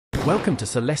Welcome to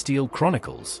Celestial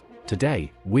Chronicles.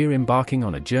 Today, we're embarking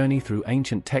on a journey through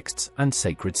ancient texts and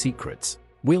sacred secrets.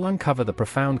 We'll uncover the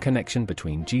profound connection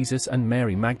between Jesus and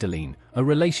Mary Magdalene, a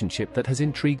relationship that has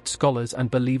intrigued scholars and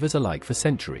believers alike for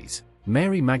centuries.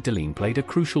 Mary Magdalene played a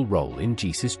crucial role in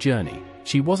Jesus' journey.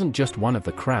 She wasn't just one of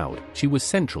the crowd, she was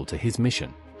central to his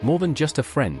mission. More than just a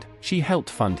friend, she helped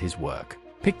fund his work.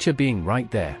 Picture being right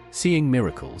there, seeing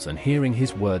miracles and hearing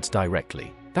his words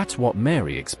directly. That's what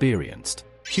Mary experienced.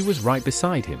 She was right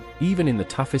beside him, even in the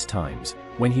toughest times,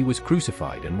 when he was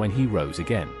crucified and when he rose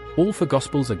again. All four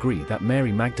Gospels agree that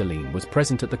Mary Magdalene was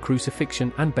present at the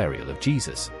crucifixion and burial of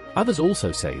Jesus. Others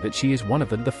also say that she is one of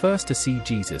the first to see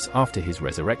Jesus after his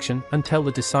resurrection and tell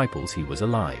the disciples he was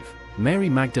alive. Mary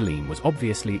Magdalene was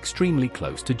obviously extremely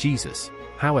close to Jesus.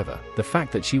 However, the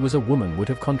fact that she was a woman would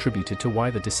have contributed to why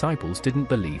the disciples didn't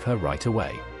believe her right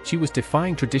away. She was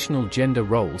defying traditional gender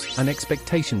roles and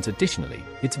expectations. Additionally,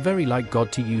 it's very like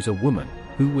God to use a woman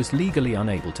who was legally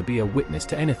unable to be a witness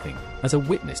to anything as a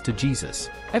witness to Jesus.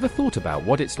 Ever thought about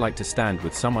what it's like to stand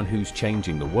with someone who's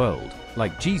changing the world,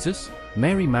 like Jesus?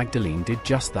 Mary Magdalene did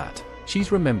just that.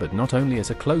 She's remembered not only as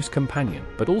a close companion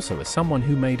but also as someone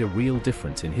who made a real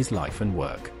difference in his life and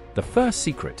work. The first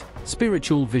secret,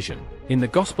 spiritual vision. In the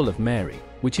Gospel of Mary,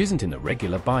 which isn't in the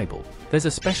regular Bible, there's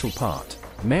a special part.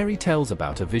 Mary tells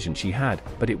about a vision she had,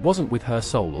 but it wasn't with her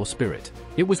soul or spirit.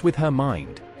 It was with her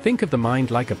mind. Think of the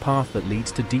mind like a path that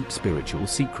leads to deep spiritual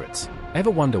secrets. Ever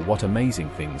wonder what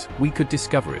amazing things we could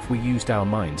discover if we used our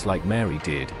minds like Mary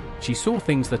did? She saw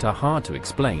things that are hard to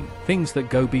explain, things that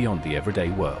go beyond the everyday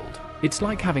world. It's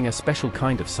like having a special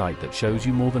kind of sight that shows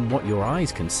you more than what your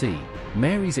eyes can see.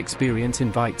 Mary's experience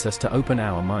invites us to open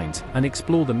our minds and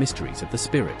explore the mysteries of the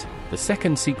Spirit. The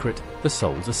second secret, the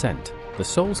soul's ascent. The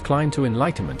soul's climb to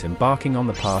enlightenment, embarking on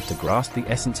the path to grasp the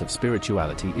essence of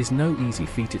spirituality, is no easy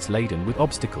feat. It's laden with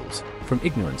obstacles, from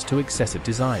ignorance to excessive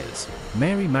desires.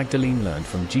 Mary Magdalene learned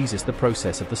from Jesus the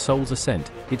process of the soul's ascent,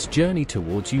 its journey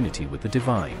towards unity with the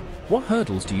divine. What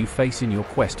hurdles do you face in your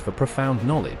quest for profound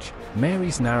knowledge?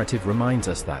 Mary's narrative reminds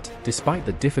us that, despite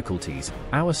the difficulties,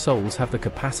 our souls have the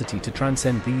capacity to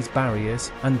transcend these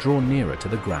barriers and draw nearer to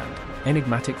the grand,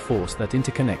 enigmatic force that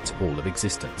interconnects all of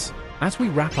existence. As we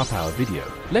wrap up our video,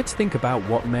 let's think about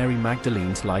what Mary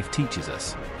Magdalene's life teaches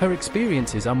us. Her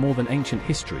experiences are more than ancient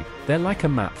history, they're like a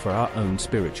map for our own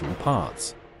spiritual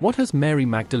paths. What has Mary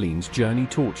Magdalene's journey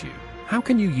taught you? How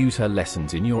can you use her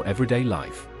lessons in your everyday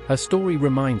life? Her story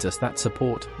reminds us that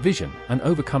support, vision, and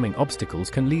overcoming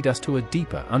obstacles can lead us to a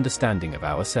deeper understanding of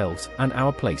ourselves and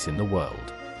our place in the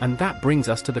world. And that brings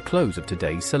us to the close of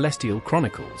today's Celestial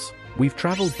Chronicles. We've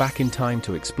traveled back in time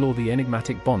to explore the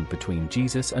enigmatic bond between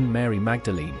Jesus and Mary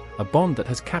Magdalene, a bond that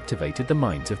has captivated the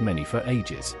minds of many for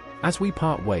ages. As we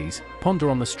part ways, ponder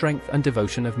on the strength and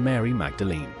devotion of Mary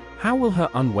Magdalene. How will her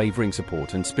unwavering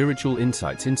support and spiritual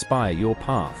insights inspire your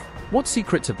path? What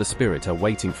secrets of the Spirit are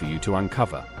waiting for you to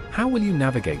uncover? How will you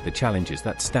navigate the challenges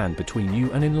that stand between you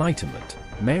and enlightenment?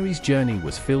 Mary's journey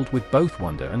was filled with both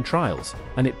wonder and trials,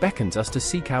 and it beckons us to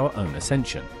seek our own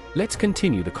ascension. Let's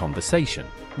continue the conversation.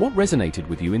 What resonated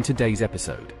with you in today's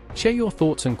episode? Share your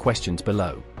thoughts and questions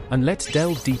below, and let's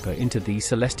delve deeper into these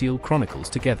Celestial Chronicles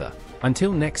together.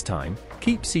 Until next time,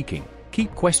 keep seeking,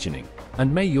 keep questioning,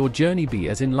 and may your journey be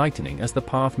as enlightening as the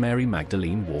path Mary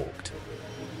Magdalene walked.